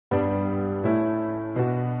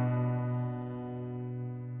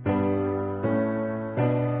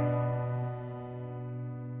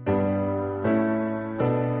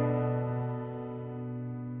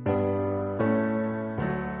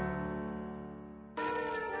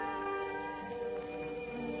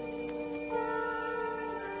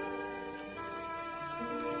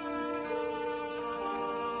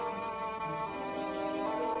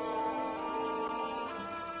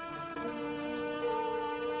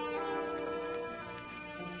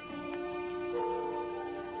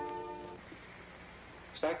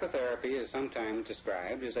Psychotherapy is sometimes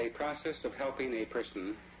described as a process of helping a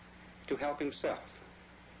person to help himself.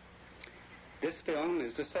 This film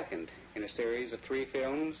is the second in a series of 3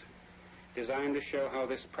 films designed to show how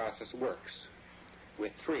this process works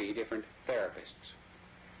with 3 different therapists.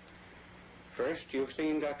 First, you've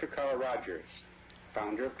seen Dr. Carl Rogers,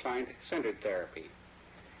 founder of client-centered therapy,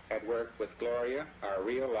 at work with Gloria, our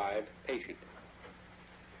real live patient.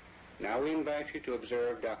 Now we invite you to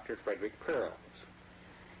observe Dr. Frederick Perls,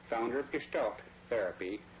 founder of Gestalt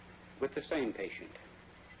therapy, with the same patient.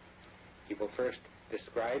 He will first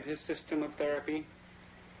describe his system of therapy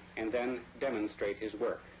and then demonstrate his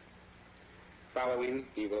work. Following,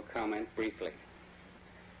 he will comment briefly.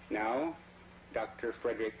 Now, Dr.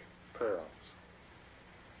 Frederick Perls.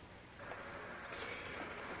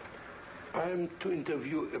 I'm to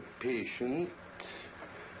interview a patient,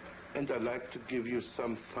 and I'd like to give you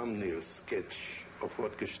some thumbnail sketch of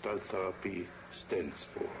what Gestalt therapy stands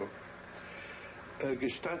for.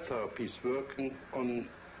 Gestalt therapy is working on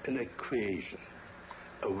an equation: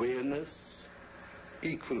 awareness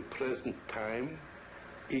equal present time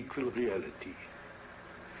equal reality.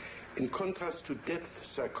 In contrast to depth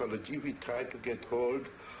psychology, we try to get hold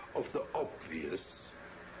of the obvious,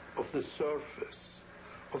 of the surface,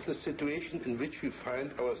 of the situation in which we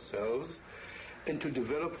find ourselves, and to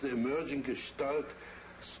develop the emerging Gestalt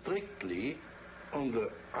strictly on the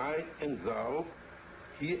I and thou,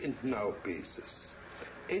 here and now basis.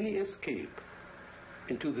 Any escape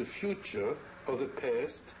into the future or the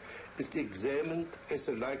past is examined as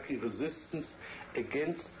a likely resistance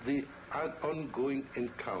against the ongoing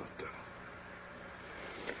encounter.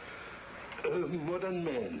 Modern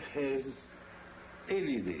man has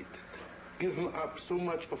alienated, given up so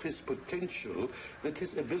much of his potential that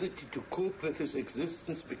his ability to cope with his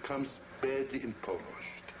existence becomes badly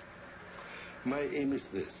impoverished. My aim is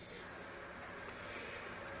this: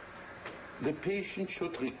 the patient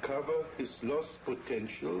should recover his lost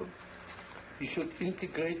potential. He should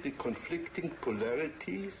integrate the conflicting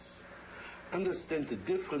polarities, understand the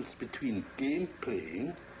difference between game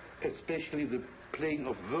playing, especially the playing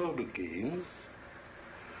of verbal games,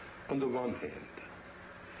 on the one hand,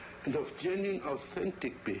 and of genuine,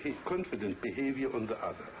 authentic, confident behavior on the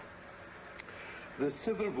other. The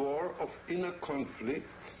civil war of inner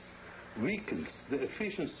conflicts weakens the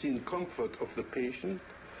efficiency and comfort of the patient,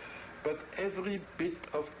 but every bit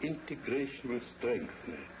of integration will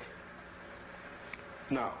strengthen it.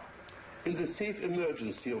 Now, in the safe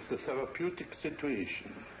emergency of the therapeutic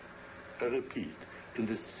situation, I repeat, in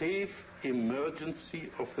the safe emergency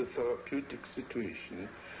of the therapeutic situation,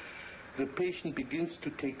 the patient begins to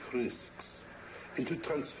take risks and to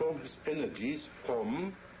transform his energies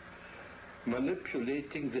from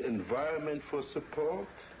manipulating the environment for support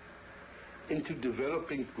into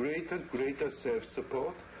developing greater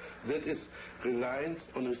self-support, that is, reliance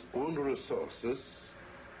on his own resources.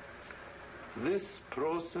 This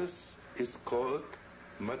process is called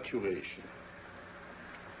maturation.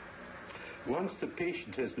 Once the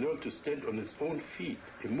patient has learned to stand on his own feet,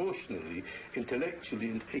 emotionally, intellectually,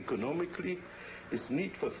 and economically, his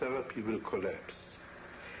need for therapy will collapse.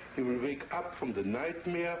 He will wake up from the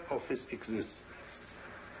nightmare of his existence.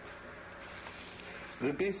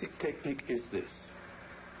 The basic technique is this: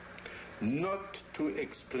 not to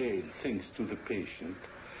explain things to the patient,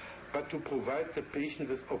 but to provide the patient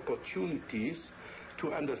with opportunities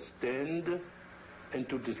to understand and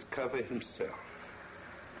to discover himself.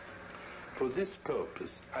 For this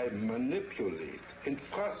purpose, I manipulate and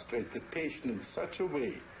frustrate the patient in such a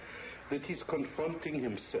way that he's confronting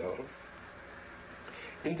himself.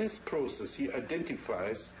 In this process, he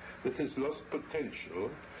identifies with his lost potential,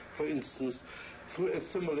 for instance, through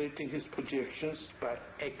assimilating his projections by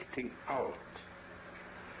acting out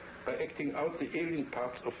the alien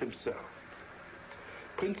parts of himself.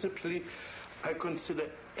 Principally, I consider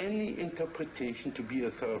any interpretation to be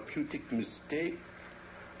a therapeutic mistake,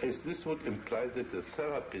 as this would imply that the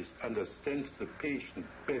therapist understands the patient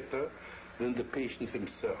better than the patient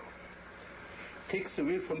himself, takes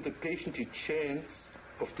away from the patient the chance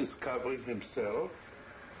of discovering himself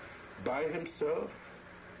by himself,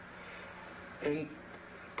 and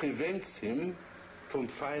prevents him from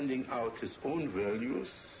finding out his own values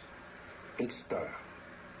and style.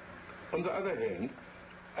 On the other hand,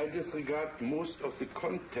 I disregard most of the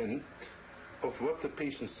content of what the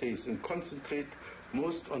patient says and concentrate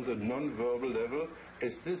most on the non-verbal level,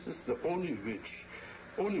 as this is the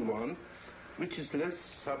only one which is less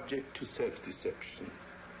subject to self-deception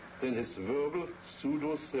than his verbal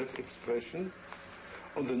pseudo-self-expression.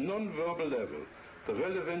 On the non-verbal level, the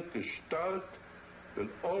relevant Gestalt will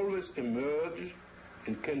always emerge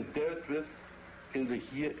and can be dealt with in the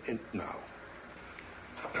here and now.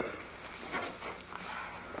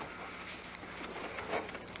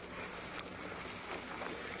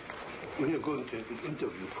 We are going to have an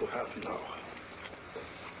interview for half an hour.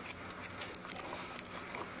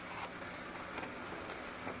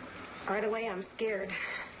 Right away, I'm scared.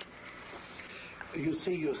 You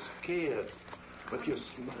say you're scared, but you're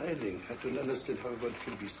smiling. I don't understand how one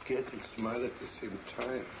can be scared and smile at the same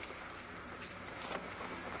time.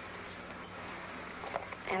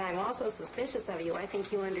 And I'm also suspicious of you. I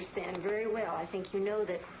think you understand very well. I think you know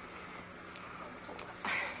that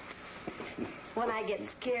when I get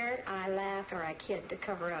scared, I laugh or I kid to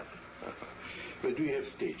cover up. But do you have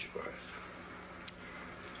stage fright?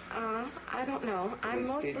 I don't know. I'm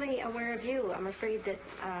mostly aware of you. I'm afraid that,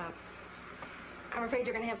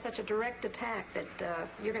 you're going to have such a direct attack that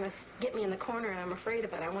you're going to get me in the corner, and I'm afraid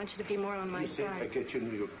of it. I want you to be more on my side. You say I get you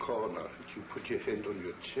in your corner, and you put your hand on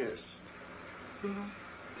your chest. Mm-hmm.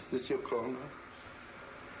 Is this your corner?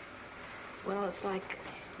 Well, it's like,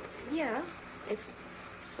 yeah, it's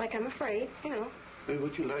like I'm afraid, you know. Where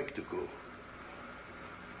would you like to go?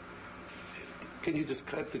 Can you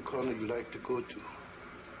describe the corner you like to go to?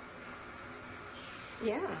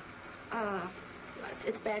 Yeah.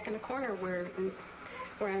 It's back in a corner where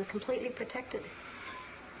I'm completely protected.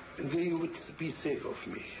 And then you would be safe for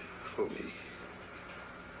me.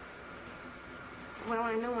 Well,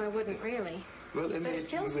 I know I wouldn't really. Well, but it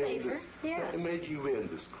feels safer, yes. Imagine you were in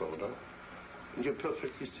this corner, and you're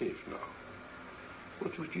perfectly safe now.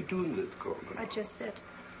 What would you do in that corner now? I'd just sit.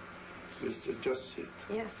 Just sit?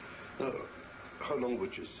 Yes. Now, how long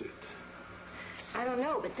would you sit? I don't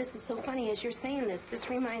know, but this is so funny as you're saying this. This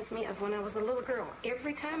reminds me of when I was a little girl.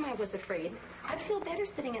 Every time I was afraid, I'd feel better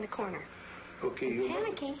sitting in a corner. Okay, you're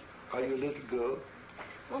panicky. Are you a little girl?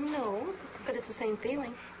 Well, no, but it's the same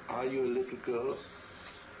feeling. Are you a little girl?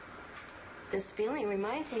 This feeling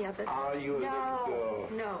reminds me of it. Are you a little girl?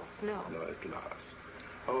 No. No, at last.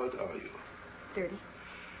 How old are you? 30.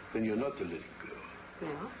 Then you're not a little girl.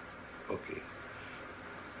 No. Okay.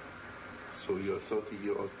 So you're a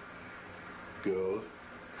 30-year-old girl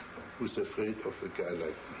who's afraid of a guy like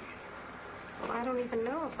me. Well, I don't even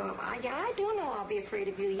know if I do know I'll be afraid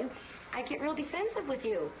of you. I get real defensive with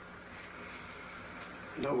you.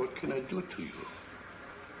 Now, what can I do to you?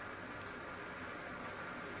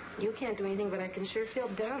 You can't do anything, but I can sure feel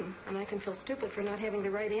dumb, and I can feel stupid for not having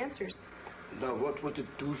the right answers. Now, what would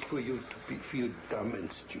it do for you to feel dumb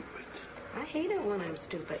and stupid? I hate it when I'm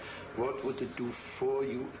stupid. What would it do for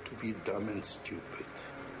you to be dumb and stupid?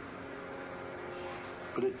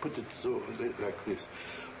 But I put it so like this.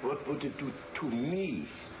 What would it do to me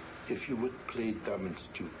if you would play dumb and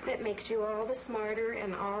stupid? It makes you all the smarter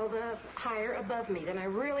and all the higher above me. Then I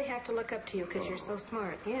really have to look up to you because you're so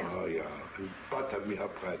smart. Yeah. Oh, yeah. You butter me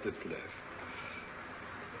up right and left.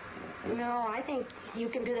 No, I think you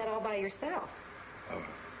can do that all by yourself.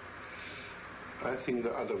 I think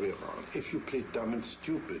the other way around. If you play dumb and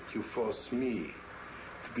stupid, you force me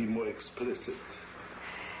to be more explicit.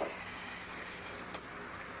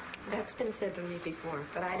 That's been said to me before,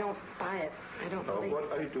 but I don't buy it. I don't believe it.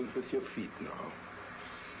 What are you doing with your feet now?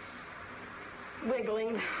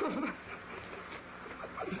 Wiggling them.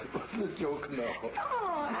 What's the joke now?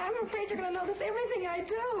 Oh, I'm afraid you're going to notice everything I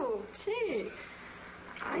do. Gee.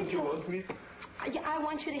 Don't you want me? I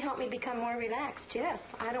want you to help me become more relaxed, yes.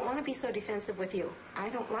 I don't want to be so defensive with you. I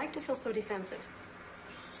don't like to feel so defensive.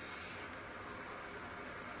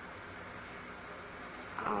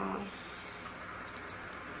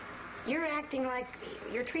 You're acting like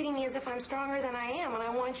you're treating me as if I'm stronger than I am, and I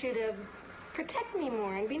want you to protect me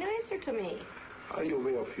more and be nicer to me. Are you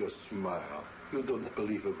aware of your smile? You don't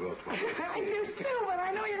believe a word what you say. I do too, but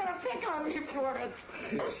I know you're going to pick on me for it.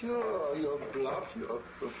 Sure, you're bluff, you're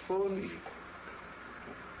phony.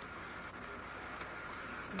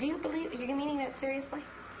 Do you believe, you're meaning that seriously?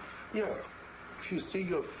 Yeah. If you say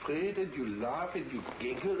you're afraid and you laugh and you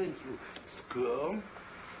giggle and you squirm,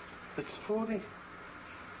 it's phony.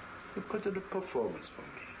 You put in a performance for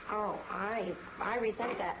me. Oh, I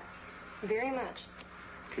resent that very much.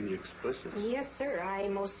 Can you express it? Yes, sir. I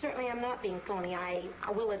most certainly am not being phony. I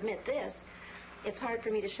will admit this. It's hard for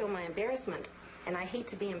me to show my embarrassment, and I hate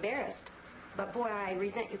to be embarrassed. But, boy, I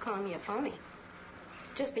resent you calling me a phony.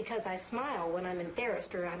 Just because I smile when I'm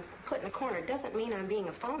embarrassed or I'm put in a corner doesn't mean I'm being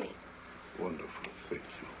a phony. Wonderful. Thank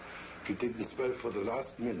you. You didn't smile for the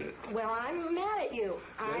last minute. Well, I'm mad at you.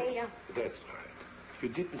 That's right. You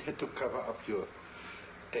didn't have to cover up your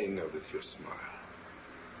anger with your smile.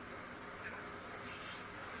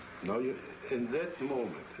 Now, in that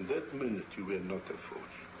moment, in that minute, you were not a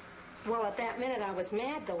phony. Well, at that minute, I was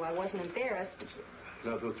mad, though. I wasn't embarrassed.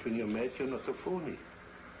 In other words, when you're mad, you're not a phony.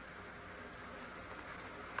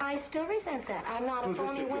 I still resent that. I'm not a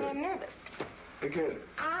phony when I'm nervous. Again.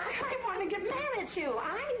 I want to get mad at you.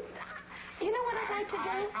 You know what I'd like to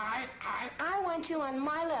do? I want you on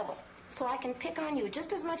my level, so I can pick on you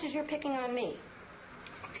just as much as you're picking on me.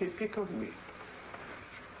 Okay, pick on me.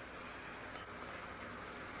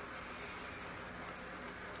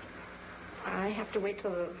 I have to wait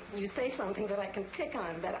till you say something that I can pick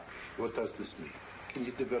on, but... What does this mean? Can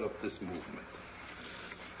you develop this movement?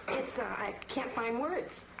 I can't find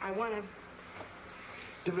words. I want to...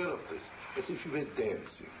 Develop this, as if you were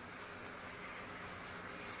dancing.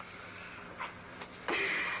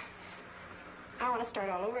 I want to start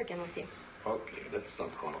all over again with you. Okay, let's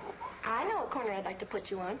start all over. I know a corner I'd like to put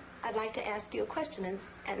you on. I'd like to ask you a question,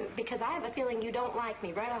 and because I have a feeling you don't like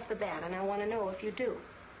me right off the bat, and I want to know if you do.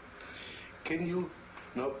 Can you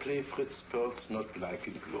now play Fritz Perls not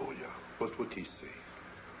liking Gloria? What would he say?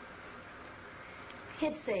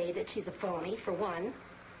 He'd say that she's a phony, for one.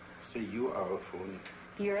 Say you are a phony.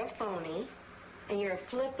 You're a phony, and you're a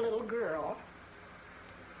flip little girl,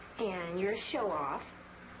 and you're a show-off.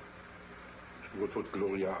 What would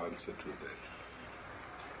Gloria answer to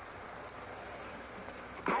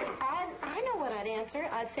that? I know what I'd answer.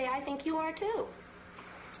 I'd say I think you are too.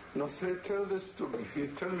 No, say, tell this to me.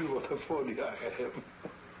 Tell me what a phony I am.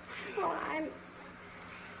 Well,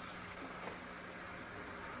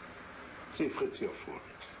 Say, Fritz, you're phony.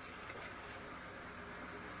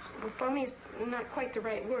 Well, phony's not quite the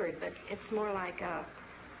right word, but it's more like a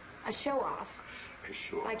show-off. A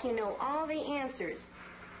show-off. Like you know all the answers.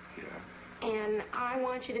 Yeah. And I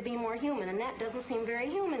want you to be more human, and that doesn't seem very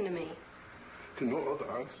human to me. To know all the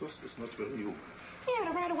answers is not very human. Yeah,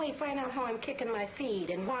 to right away find out how I'm kicking my feet,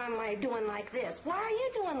 and why am I doing like this? Why are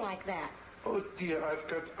you doing like that? Oh, dear, I've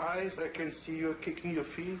got eyes. I can see you're kicking your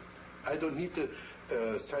feet. I don't need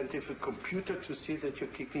a scientific computer to see that you're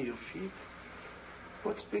kicking your feet.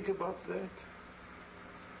 What's big about that?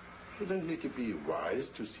 You don't need to be wise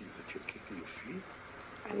to see that you're kicking your feet.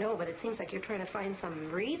 I know, but it seems like you're trying to find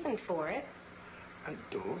some reason for it. I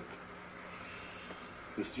don't.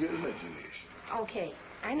 It's your imagination. Okay,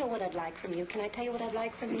 I know what I'd like from you. Can I tell you what I'd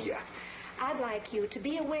like from you? Yeah. I'd like you to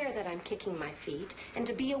be aware that I'm kicking my feet, and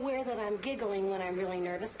to be aware that I'm giggling when I'm really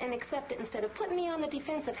nervous, and accept it instead of putting me on the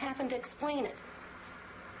defense of having to explain it.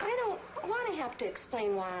 I don't want to have to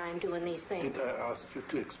explain why I'm doing these things. Did I ask you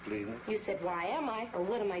to explain it? You said, why am I? Or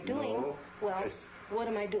what am I doing? No. Well, what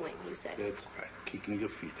am I doing, you said. That's right, kicking your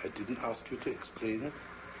feet. I didn't ask you to explain it.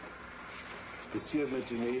 It's your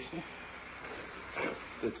imagination.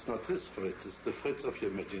 That's not this Fritz, it's the Fritz of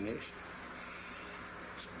your imagination.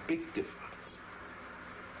 It's a big difference.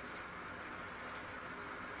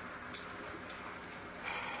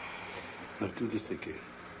 Now do this again.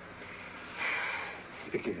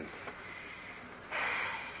 Again.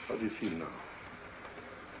 How do you feel now?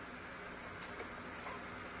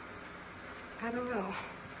 I don't know.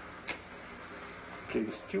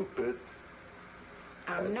 Playing stupid.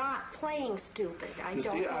 I'm not playing stupid. I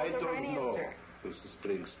don't know the right answer. This is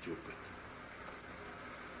playing stupid.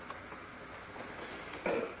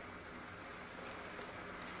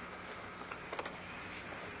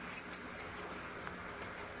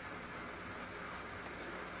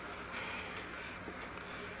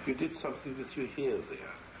 You did something with your hair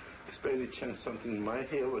there. Is by any chance something in my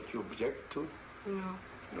hair what you object to? No.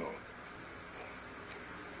 No.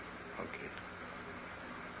 Okay.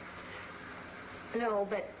 No,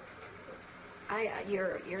 but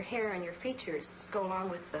your hair and your features go along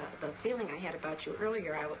with the feeling I had about you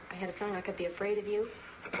earlier. I had a feeling I could be afraid of you.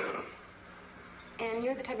 And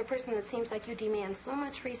you're the type of person that seems like you demand so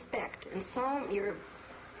much respect, and you're...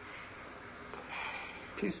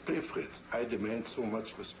 Please play Fritz. I demand so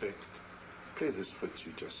much respect. Play this Fritz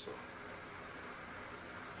you just saw.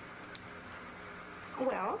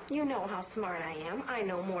 Well, you know how smart I am. I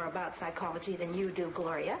know more about psychology than you do,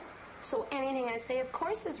 Gloria. So anything I say, of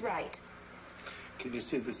course, is right. Can you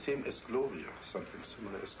say the same as Gloria? Something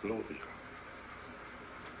similar as Gloria?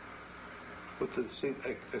 What's the same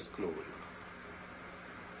act as Gloria?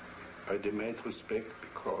 I demand respect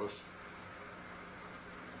because...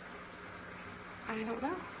 I don't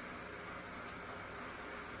know.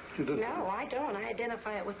 You don't No, know. I don't. I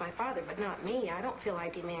identify it with my father, but not me. I don't feel I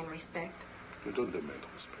demand respect. You don't demand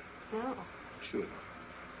respect. No. Sure enough.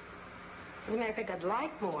 As a matter of fact, I'd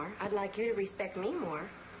like more. I'd like you to respect me more.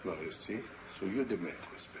 Now you see, so you demand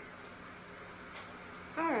respect.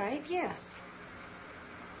 All right, yes.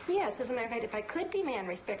 Yes, as a matter of fact, if I could demand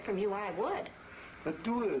respect from you, I would. But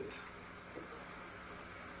do it.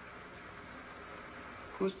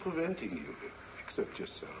 Who's preventing you except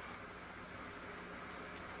yourself?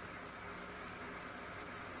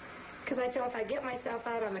 Because I feel if I get myself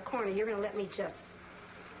out on the corner, you're going to let me just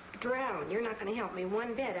drown. You're not going to help me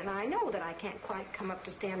one bit, and I know that I can't quite come up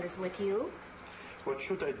to standards with you. What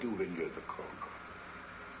should I do when you're in the corner?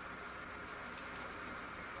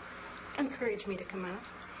 Encourage me to come out.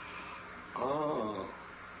 Ah,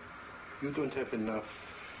 you don't have enough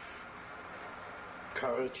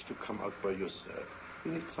courage to come out by yourself.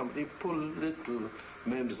 You need somebody pull little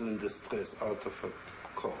mamsel in distress out of a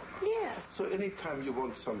corner. Yes. So anytime you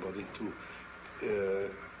want somebody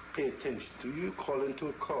to pay attention to you, you crawl into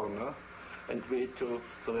a corner and wait till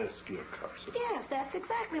the rescuer comes. Yes, that's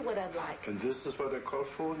exactly what I'd like. And this is what I call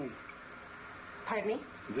phony. Pardon me?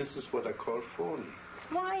 This is what I call phony.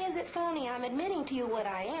 Why is it phony? I'm admitting to you what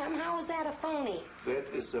I am. How is that a phony?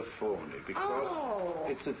 That is a phony because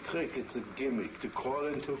it's a trick, it's a gimmick to crawl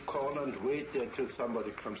into a corner and wait there till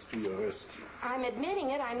somebody comes to your rescue. I'm admitting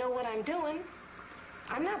it. I know what I'm doing.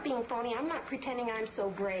 I'm not being phony. I'm not pretending I'm so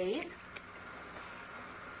brave.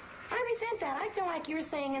 I resent that. I feel like you're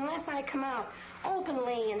saying unless I come out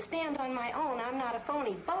openly and stand on my own, I'm not a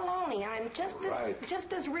phony. Baloney. I'm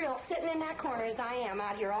just as real sitting in that corner as I am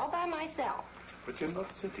out here all by myself. But you're not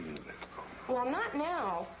sitting in that corner. Well, not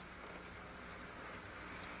now.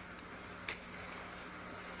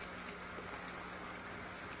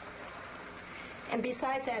 And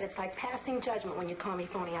besides that, it's like passing judgment when you call me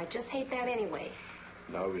phony. I just hate that anyway.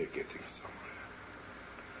 Now we're getting somewhere.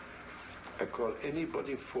 I call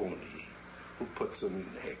anybody phony who puts on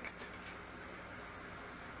an act.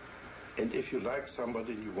 And if you like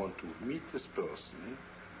somebody and you want to meet this person,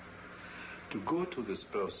 to go to this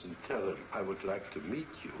person, tell him, I would like to meet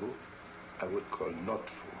you, I would call not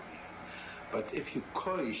phony. But if you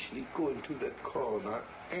coyishly go into that corner,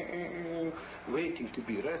 waiting to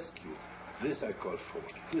be rescued, this I call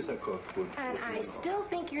phony. This I call phony. And I still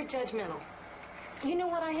think you're judgmental. You know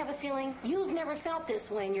what, I have a feeling? You've never felt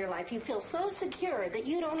this way in your life. You feel so secure that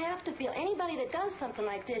you don't have to feel. Anybody that does something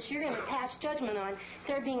like this, you're going to pass judgment on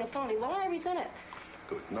their being a phony. Well, I resent it.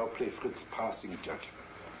 Good. Now play Fritz passing judgment.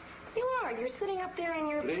 You are. You're sitting up there in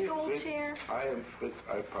your big old Fritz, chair. I am Fritz.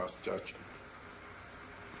 I pass judgment.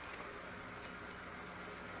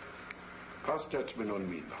 Pass judgment on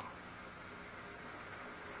me now.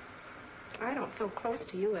 I don't feel close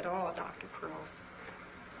to you at all, Dr. Perls.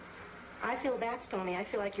 I feel that's phony. I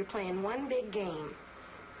feel like you're playing one big game.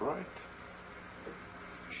 Right.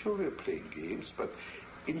 Sure, we're playing games, but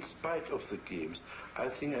in spite of the games, I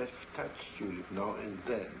think I've touched you now and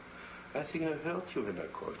then. I think I hurt you when I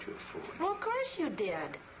called you a phony. Well, of course you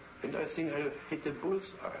did. And I think I hit a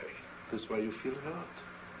bullseye. That's why you feel hurt.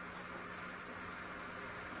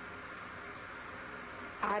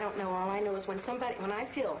 I don't know. All I know is when I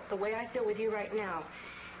feel the way I feel with you right now,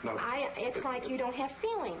 it's like you don't have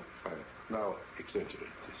feeling. Fine. Now, exaggerate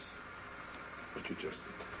this. What you just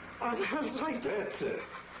did. That's it.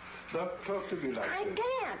 Now, talk to me like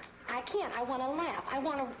this. I can't. I want to laugh.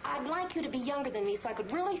 I'd like you to be younger than me so I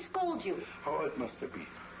could really scold you. How old must I be?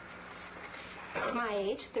 My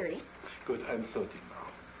age, 30. Good, I'm 30 now.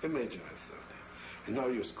 Imagine I'm 30. And now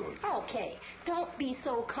you're scolding. Okay, don't be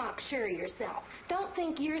so cocksure yourself. Don't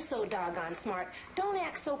think you're so doggone smart. Don't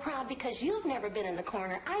act so proud because you've never been in the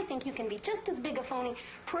corner. I think you can be just as big a phony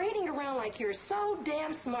parading around like you're so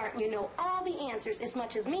damn smart and you know all the answers as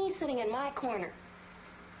much as me sitting in my corner.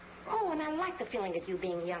 Oh, and I like the feeling of you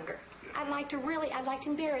being younger. Yeah. I'd like to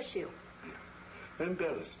embarrass you. Yeah.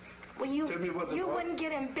 Embarrass me. Well, you wouldn't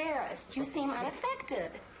get embarrassed. You seem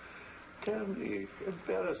unaffected. Tell me,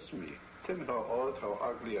 embarrass me. Tell me how old, how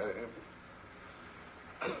ugly I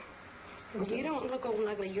am. You don't look old and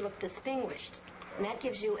ugly, you look distinguished. And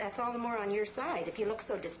that's all the more on your side. If you look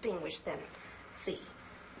so distinguished, then, see,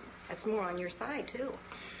 that's more on your side, too.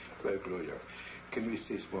 Well, Gloria, can we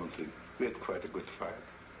say one thing? We had quite a good fight.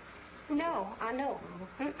 No, I know.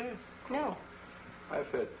 No.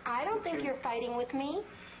 I don't think you're fighting with me.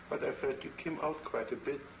 But I've heard you came out quite a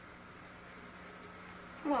bit.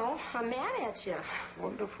 Well, I'm mad at you.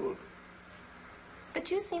 Wonderful. But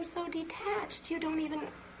you seem so detached. You don't even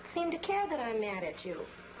seem to care that I'm mad at you.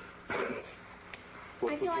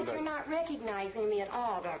 I feel like you're not recognizing me at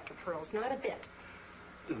all, Dr. Perls, not a bit.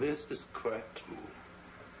 This is quite true.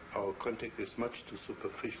 Our contact is much too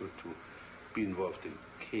superficial to be involved in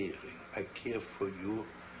caring. I care for you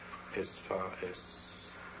as far as,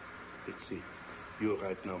 let's see, you're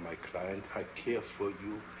right now my client. I care for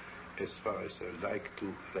you as far as I like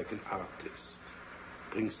to, like an artist,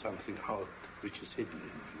 bring something out which is hidden in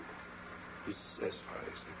you. This is as far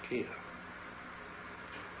as I care.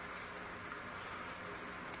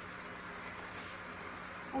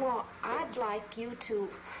 Well, I'd like you to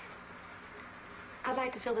I'd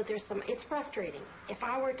like to feel that there's some, it's frustrating. If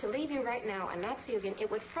I were to leave you right now and not see you again,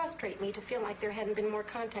 it would frustrate me to feel like there hadn't been more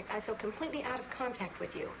contact. I feel completely out of contact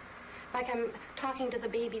with you. Like I'm talking to the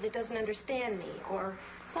baby that doesn't understand me, or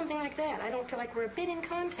something like that. I don't feel like we're a bit in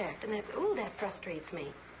contact, and that frustrates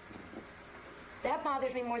me. That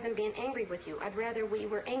bothers me more than being angry with you. I'd rather we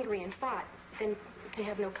were angry and fought than to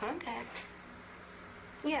have no contact.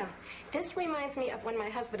 Yeah, this reminds me of when my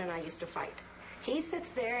husband and I used to fight. He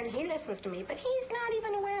sits there and he listens to me, but he's not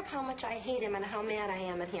even aware of how much I hate him and how mad I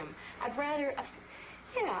am at him. I'd rather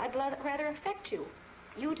affect you.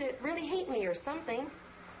 You to really hate me or something.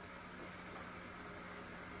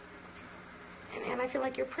 And I feel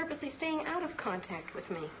like you're purposely staying out of contact with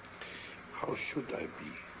me. How should I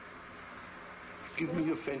be? Give me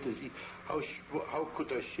your fantasy. How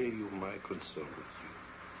could I share you my concern with you?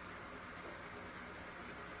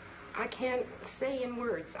 I can't say in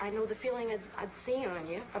words. I know the feeling I'd see on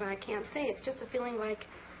you, but I can't say. It's just a feeling like,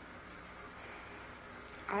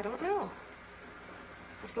 I don't know.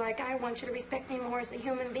 It's like I want you to respect me more as a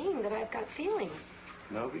human being, that I've got feelings.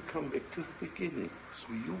 Now we come back to the beginning.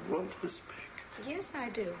 So you want respect. Yes, I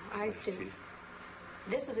do. I do. See.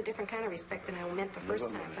 This is a different kind of respect than I meant the first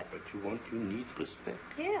time. But you need respect.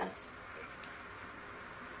 Yes.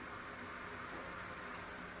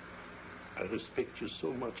 I respect you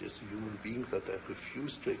so much as a human being that I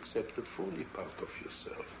refuse to accept the phony part of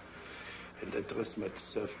yourself and address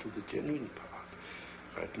myself to the genuine part.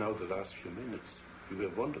 Right now, the last few minutes, you were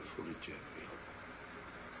wonderfully genuine.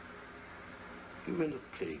 You were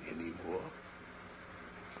not playing anymore.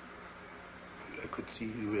 I could see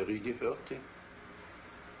you were really hurting.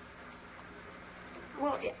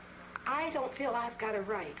 Well, I don't feel I've got a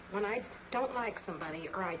right when I don't like somebody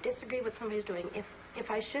or I disagree with somebody's doing. If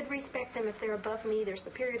I should respect them, if they're above me, they're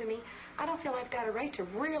superior to me, I don't feel I've got a right to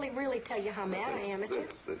really, really tell you how mad I am at you.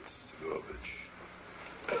 That's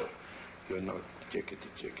rubbish. You're not jacketing.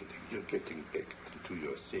 You're getting back to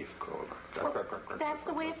your safe corner. Well, that's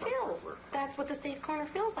the way it feels. That's what the safe corner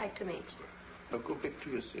feels like to me. Now go back to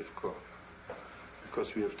your safe corner.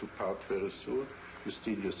 Because we have to part very soon. You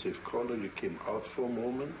stayed in your safe corner. You came out for a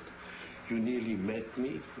moment. You nearly met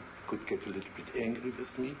me. You could get a little bit angry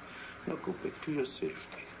with me. Now go back to your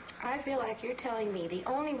safety. I feel like you're telling me the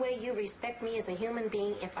only way you respect me as a human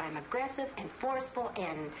being if I'm aggressive and forceful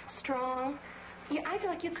and strong. I feel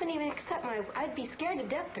like you couldn't even accept I'd be scared to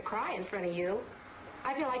death to cry in front of you.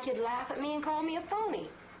 I feel like you'd laugh at me and call me a phony.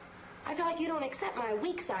 I feel like you don't accept my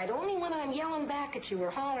weak side only when I'm yelling back at you or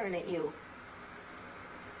hollering at you.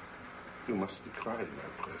 You mustn't cry in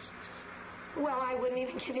my presence. Well, I wouldn't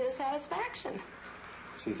even give you the satisfaction.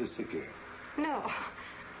 Say this again. No.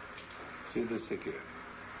 Say this again.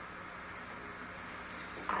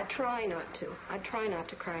 I try not to. I try not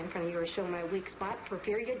to cry in front of you or show my weak spot for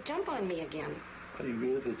fear you'd jump on me again. Are you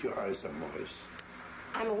aware that your eyes are moist?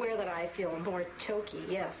 I'm aware that I feel more choky,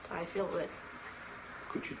 yes. I feel that.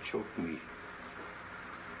 Could you choke me?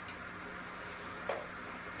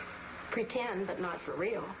 Pretend, but not for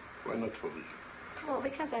real. Why not for real? Well,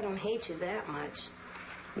 because I don't hate you that much.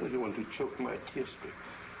 No, you want to choke my tears back.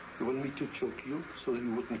 You want me to choke you so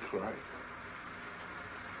you wouldn't cry?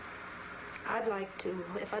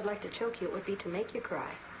 If I'd like to choke you, it would be to make you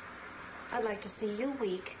cry. I'd like to see you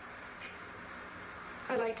weak.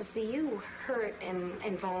 I'd like to see you hurt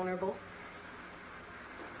and vulnerable.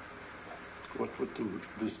 What would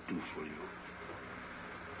this do for you?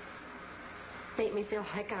 Make me feel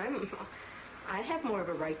like I'd have more of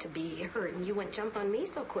a right to be hurt and you wouldn't jump on me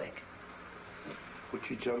so quick. Would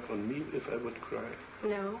you jump on me if I would cry?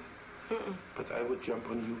 No. Mm-mm. But I would jump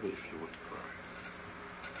on you if you would cry.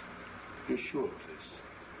 You're sure of this?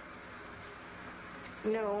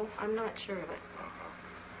 No, I'm not sure of it.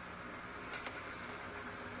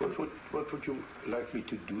 What would you like me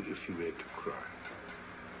to do if you were to cry?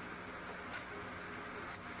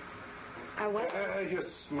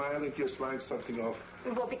 You're smiling something off.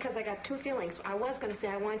 Well, because I got two feelings. I was going to say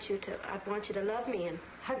I'd want you to love me and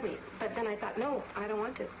hug me, but then I thought, no, I don't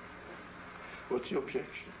want to. What's your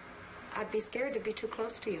objection? I'd be scared to be too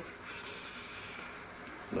close to you.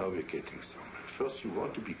 Now we're getting somewhere. First you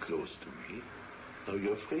want to be close to me. Now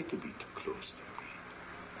you're afraid to be too close to me.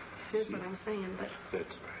 It is what I'm saying, but...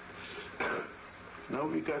 That's right. Now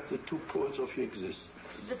we got the two poles of your existence.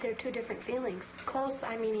 But they're two different feelings. Close,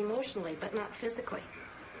 I mean emotionally, but not physically.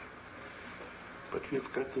 But we've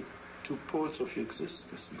got the two poles of your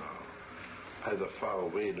existence now. Either far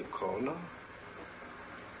away in a corner,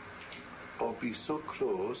 or be so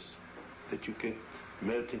close that you can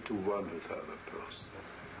melt into one with the other person.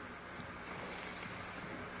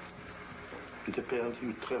 And apparently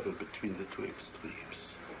you travel between the two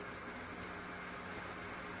extremes.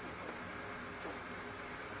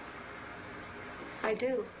 I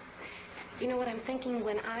do. You know what I'm thinking?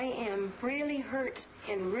 When I am really hurt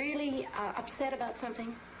and really upset about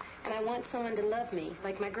something, and I want someone to love me,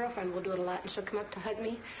 like my girlfriend will do it a lot, and she'll come up to hug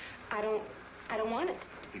me, I don't want it.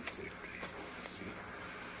 Exactly. See?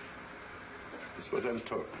 That's what I'm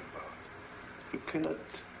talking about. You cannot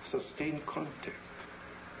sustain contact.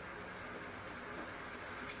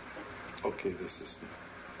 Okay, this is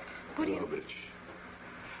garbage.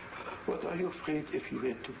 What are you afraid if you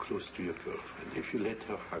were too close to your girlfriend, if you let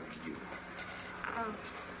her hug you?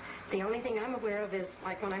 The only thing I'm aware of is,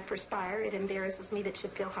 like when I perspire, it embarrasses me that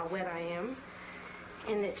she'd feel how wet I am,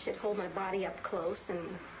 and that she'd hold my body up close, and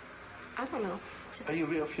I don't know. Just... Are you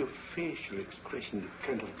aware of your facial expression, the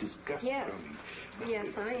kind of disgust? Yes. Yes,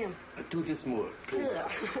 I am. Do this more, please.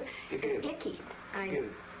 It's icky.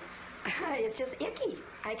 It's just icky.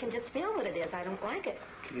 I can just feel what it is. I don't like it.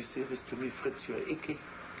 Can you say this to me, Fritz? You're icky.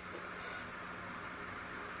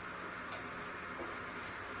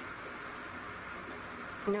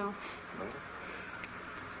 No. No?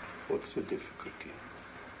 What's the difficulty?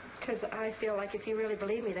 Because I feel like if you really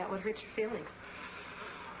believe me, that would hurt your feelings.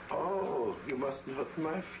 Oh, you mustn't hurt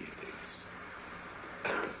my feelings.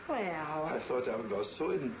 Well... I thought I was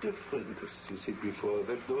so indifferent, as you said before,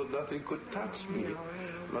 that nothing could touch me.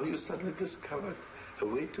 No. Now you suddenly discovered a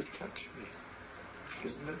way to touch me,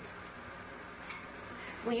 isn't it?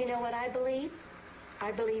 Well, you know what I believe?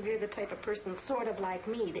 I believe you're the type of person sort of like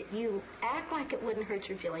me, that you act like it wouldn't hurt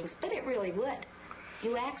your feelings, but it really would.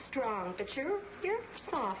 You act strong, but you're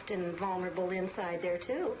soft and vulnerable inside there,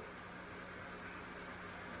 too.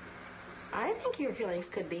 I think your feelings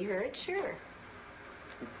could be hurt, sure.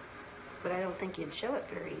 But I don't think you'd show it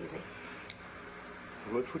very easy.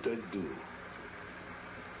 What would I do?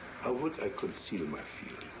 How would I conceal my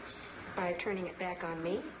feelings? By turning it back on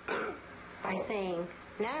me? By saying,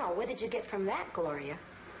 now, what did you get from that, Gloria?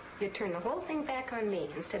 You'd turn the whole thing back on me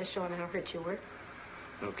instead of showing how hurt you were.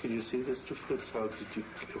 Now, can you say this to Fritz? What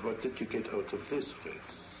did you get out of this,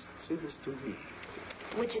 Fritz? Say this to me.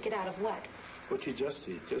 What'd you get out of what? What you just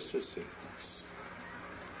said, just a sentence.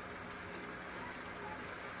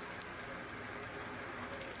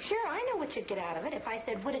 Sure, I know what you'd get out of it. If I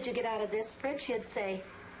said, what did you get out of this, Fritz, you'd say,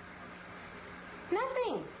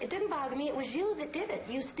 nothing. It didn't bother me. It was you that did it.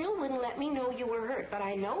 You still wouldn't let me know you were hurt. But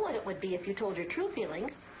I know what it would be if you told your true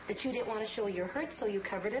feelings, that you didn't want to show your hurt, so you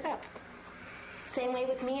covered it up. Same way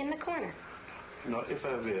with me in the corner. Now, if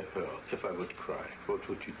I were hurt, if I would cry, what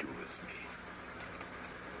would you do with me?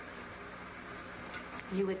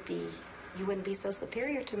 You wouldn't be so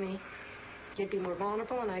superior to me. You'd be more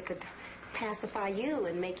vulnerable, and I could pacify you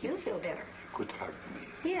and make you feel better. You could hug me.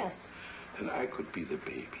 Yes. And I could be the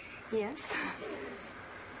baby. Yes.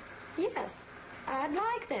 Yes. I'd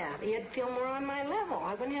like that. You'd feel more on my level.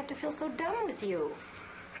 I wouldn't have to feel so dumb with you.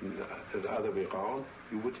 And the other way around,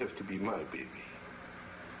 you would have to be my baby.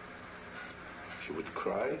 If you would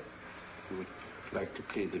cry, you would like to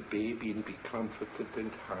play the baby and be comforted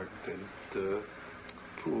and hugged and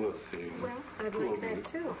poor thing. Well, I'd like that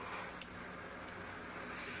too.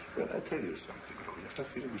 Well, I tell you something, Gloria. I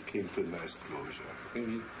think we came to a nice closure. I think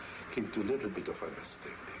we came to a little bit of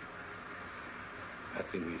understanding. I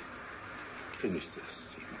think we finished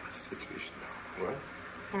this situation now, right?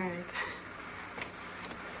 All right.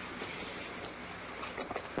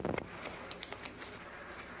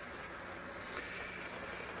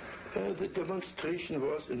 The demonstration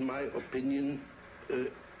was, in my opinion,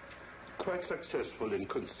 quite successful and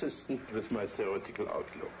consistent with my theoretical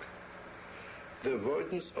outlook. The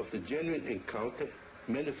avoidance of the genuine encounter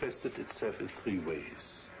manifested itself in three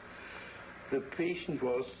ways. The patient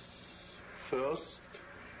was first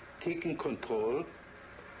taking control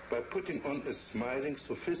by putting on a smiling,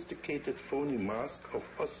 sophisticated, phony mask of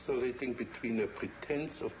oscillating between a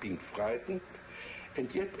pretense of being frightened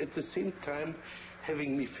and yet at the same time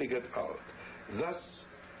having me figured out, thus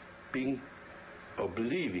being or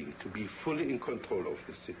believing to be fully in control of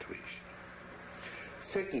the situation.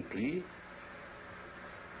 Secondly,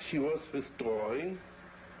 she was withdrawing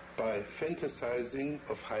by fantasizing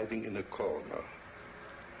of hiding in a corner.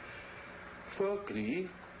 Thirdly,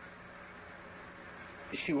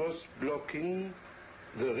 she was blocking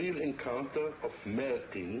the real encounter of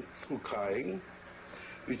melting through crying,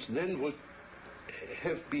 which then would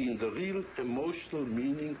have been the real emotional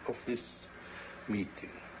meaning of this meeting.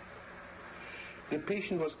 The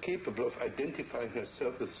patient was capable of identifying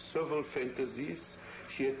herself with several fantasies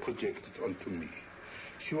she had projected onto me.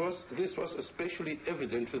 This was especially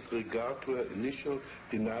evident with regard to her initial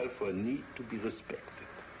denial for a need to be respected.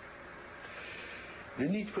 The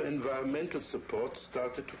need for environmental support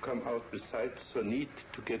started to come out besides her need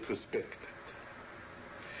to get respected.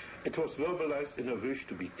 It was verbalized in a wish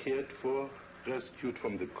to be cared for, rescued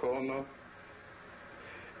from the corner,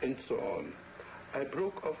 and so on. I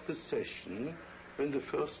broke off the session when the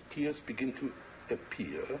first tears began to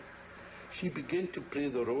appear. She began to play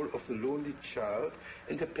the role of the lonely child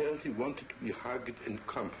and apparently wanted to be hugged and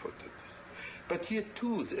comforted. But here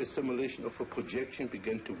too the assimilation of her projection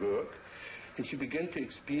began to work, and she began to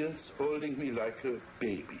experience holding me like a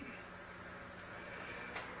baby.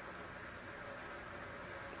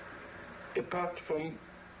 Apart from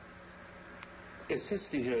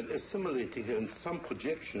assisting her and assimilating her in some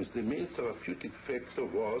projections, the main therapeutic factor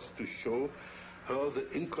was to show her the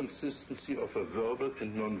inconsistency of her verbal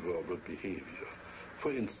and non-verbal behavior.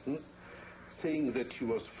 For instance, saying that she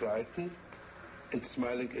was frightened and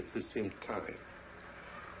smiling at the same time.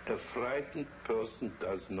 A frightened person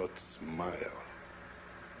does not smile.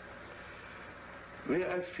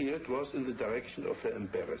 Where I failed was in the direction of her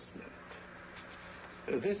embarrassment.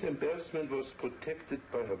 This embarrassment was protected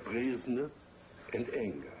by her brazenness and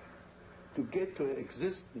anger. To get to her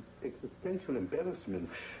existential embarrassment,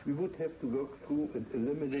 we would have to work through and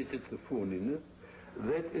eliminate the phoniness,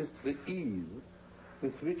 that is the ease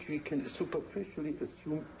with which we can superficially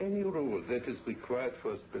assume any role that is required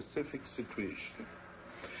for a specific situation.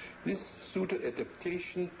 This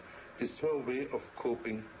pseudo-adaptation is her way of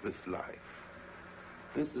coping with life.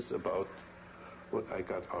 This is about what I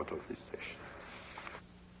got out of this session.